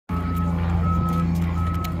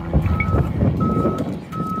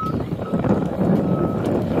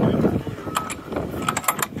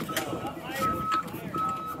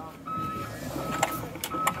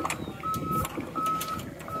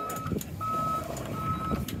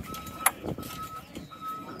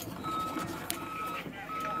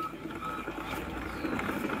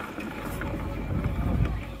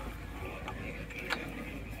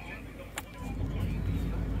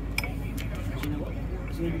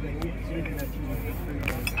And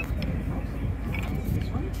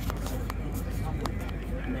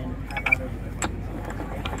then have other.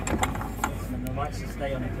 And the lights just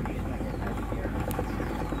stay on until we get back.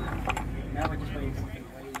 Now we're just waiting for something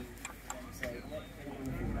ready and say,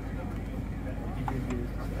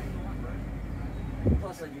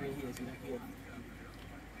 plus like you're in here, so you're here.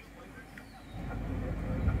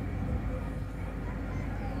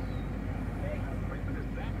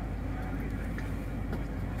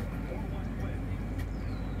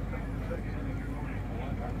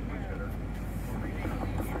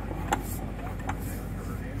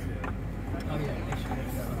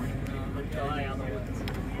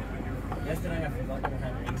 Yesterday I forgot that I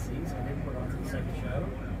had AC, so I didn't put it on to the second show. I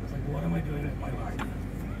was like, what am I doing with my life?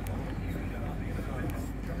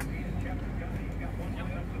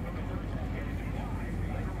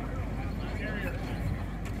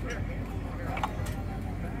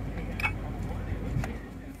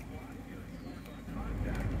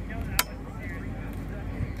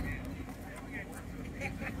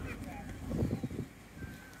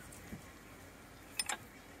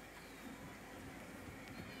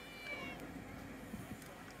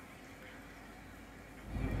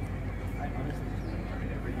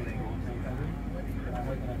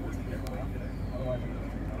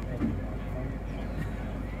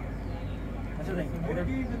 What are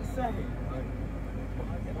you even saying?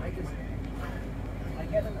 I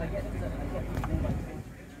get them like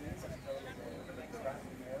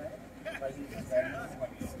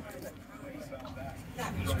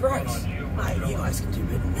Jesus Christ! Mate, you guys can do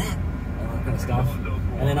better than that. All that kind of stuff.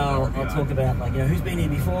 And then I'll talk about, like, you know, who's been here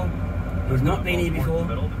before, who's not been here before,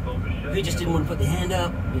 who just didn't want to put their hand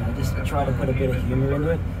up. You know, just try to put a bit of humour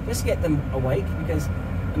into it. Just get them awake, because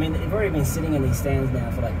I mean, they've already been sitting in these stands now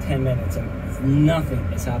for like 10 minutes and nothing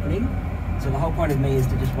is happening. So the whole point of me is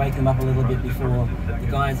to just wake them up a little bit before the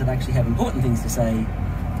guys that actually have important things to say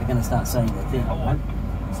are going to start saying their thing, right?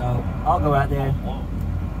 So I'll go out there,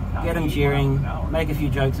 get them cheering, make a few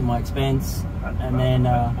jokes at my expense, and then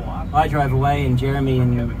I drive away and Jeremy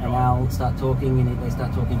and Al start talking, and they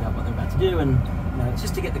start talking about what they're about to do, and you know, it's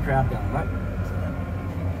just to get the crowd going, right?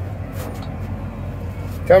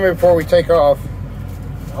 Tell me before we take off.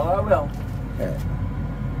 Oh, I will. Yeah.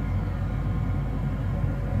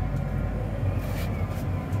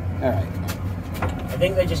 Alright. I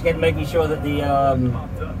think they're just making sure that the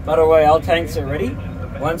Battle Royale tanks are ready.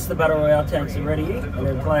 Once the Battle Royale tanks are ready and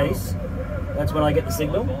in place, that's when I get the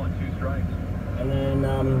signal. And then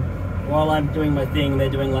while I'm doing my thing, they're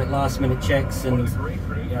doing like last minute checks and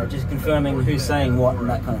you know, just confirming who's saying what and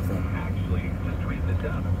that kind of thing.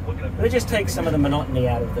 But it just takes some of the monotony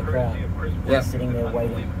out of the crowd. Yeah. Sitting there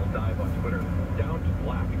waiting.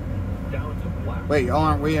 Wait,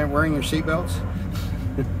 aren't we wearing your seatbelts?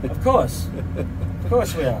 Of course. Of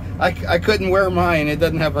course we are. I couldn't wear mine. It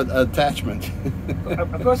doesn't have an attachment.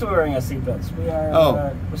 Of course we're wearing our seatbelts. We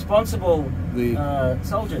are responsible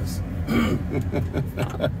soldiers.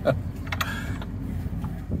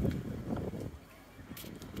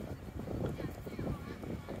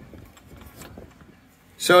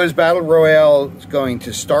 So is Battle Royale going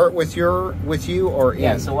to start with you or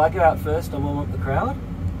Yeah, end? so I go out first and warm up the crowd,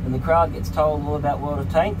 and the crowd gets told all about World of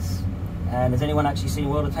Tanks. And has anyone actually seen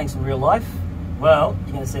World of Tanks in real life? Well,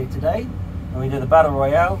 you're going to see it today. When we do the Battle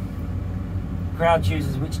Royale, the crowd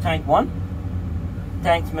chooses which tank won.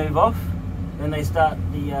 Tanks move off. Then they start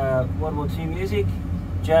the World War II music.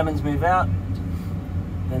 Germans move out.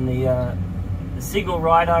 Then the Signal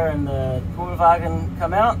Rider and the Kurwagen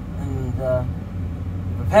come out and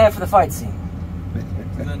prepare for the fight scene.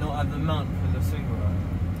 Do they not have the mount for the Signal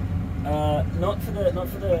Rider? Not for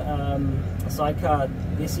the sidecar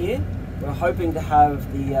this year. We're hoping to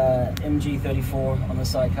have the MG34 on the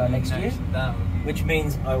sidecar next year, which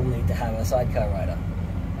means I will need to have a sidecar rider.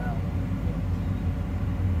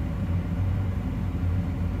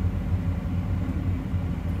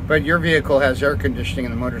 But your vehicle has air conditioning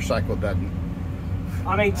and the motorcycle doesn't.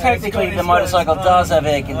 I mean, technically the motorcycle does have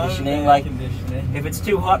air conditioning. Like, if it's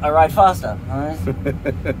too hot, I ride faster. Alright?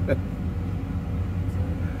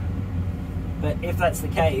 But if that's the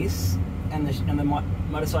case, and the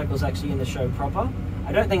motorcycle's actually in the show proper,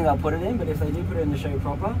 I don't think they'll put it in, but if they do put it in the show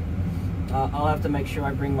proper, I'll have to make sure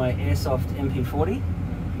I bring my airsoft MP40,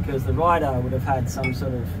 because the rider would have had some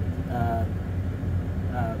sort of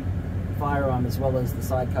firearm as well as the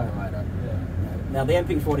sidecar rider. Yeah. Now the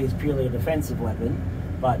MP40 is purely a defensive weapon,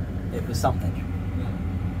 but it was something.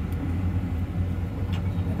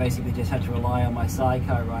 I basically just had to rely on my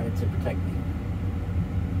sidecar rider to protect me.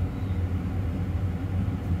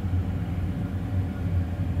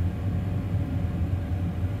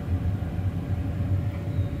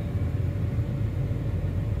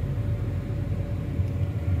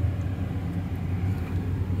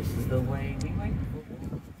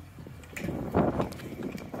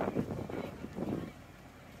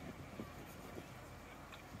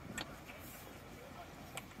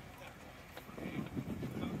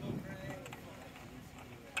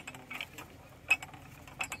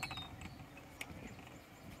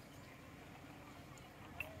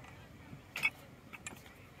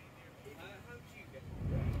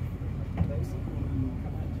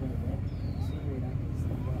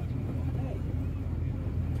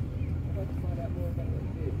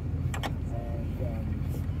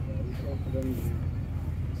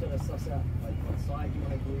 suss out like what side you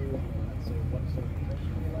want to do, so what sort of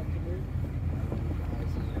impression you like to do.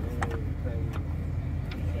 Obviously, very crazy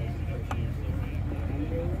impressions around the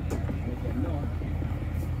area. And if you're not,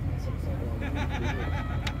 that's sort of something I want to do.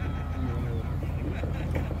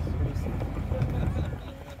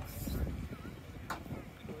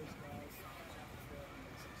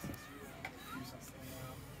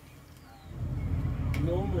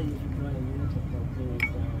 Normally, if you're trying to use it, they'll do is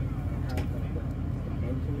have like a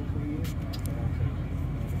mentor for you.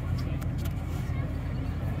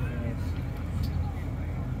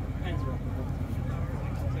 Hands are up the hook.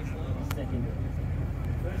 Second.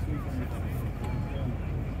 First week on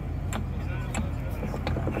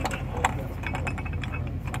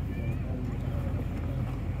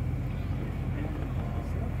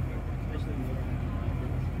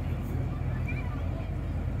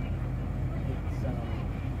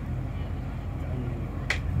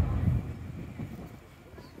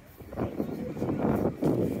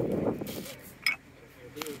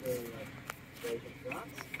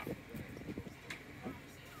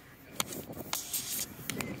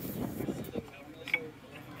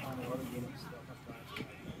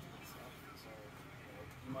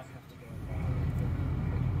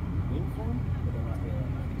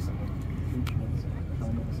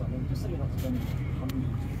just so you're not spending hundreds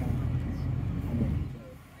of pounds on it.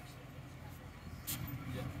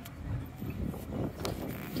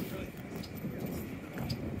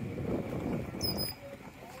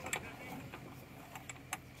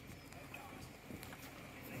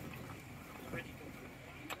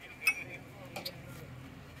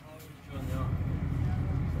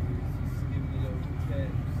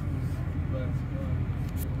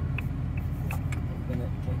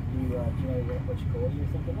 Do you know what you call you're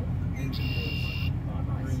thinking of? Engineers. Oh,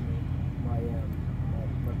 nice.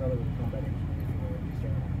 My brother was a combat engineer for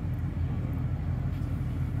Australia.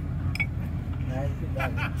 No, good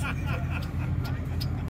day.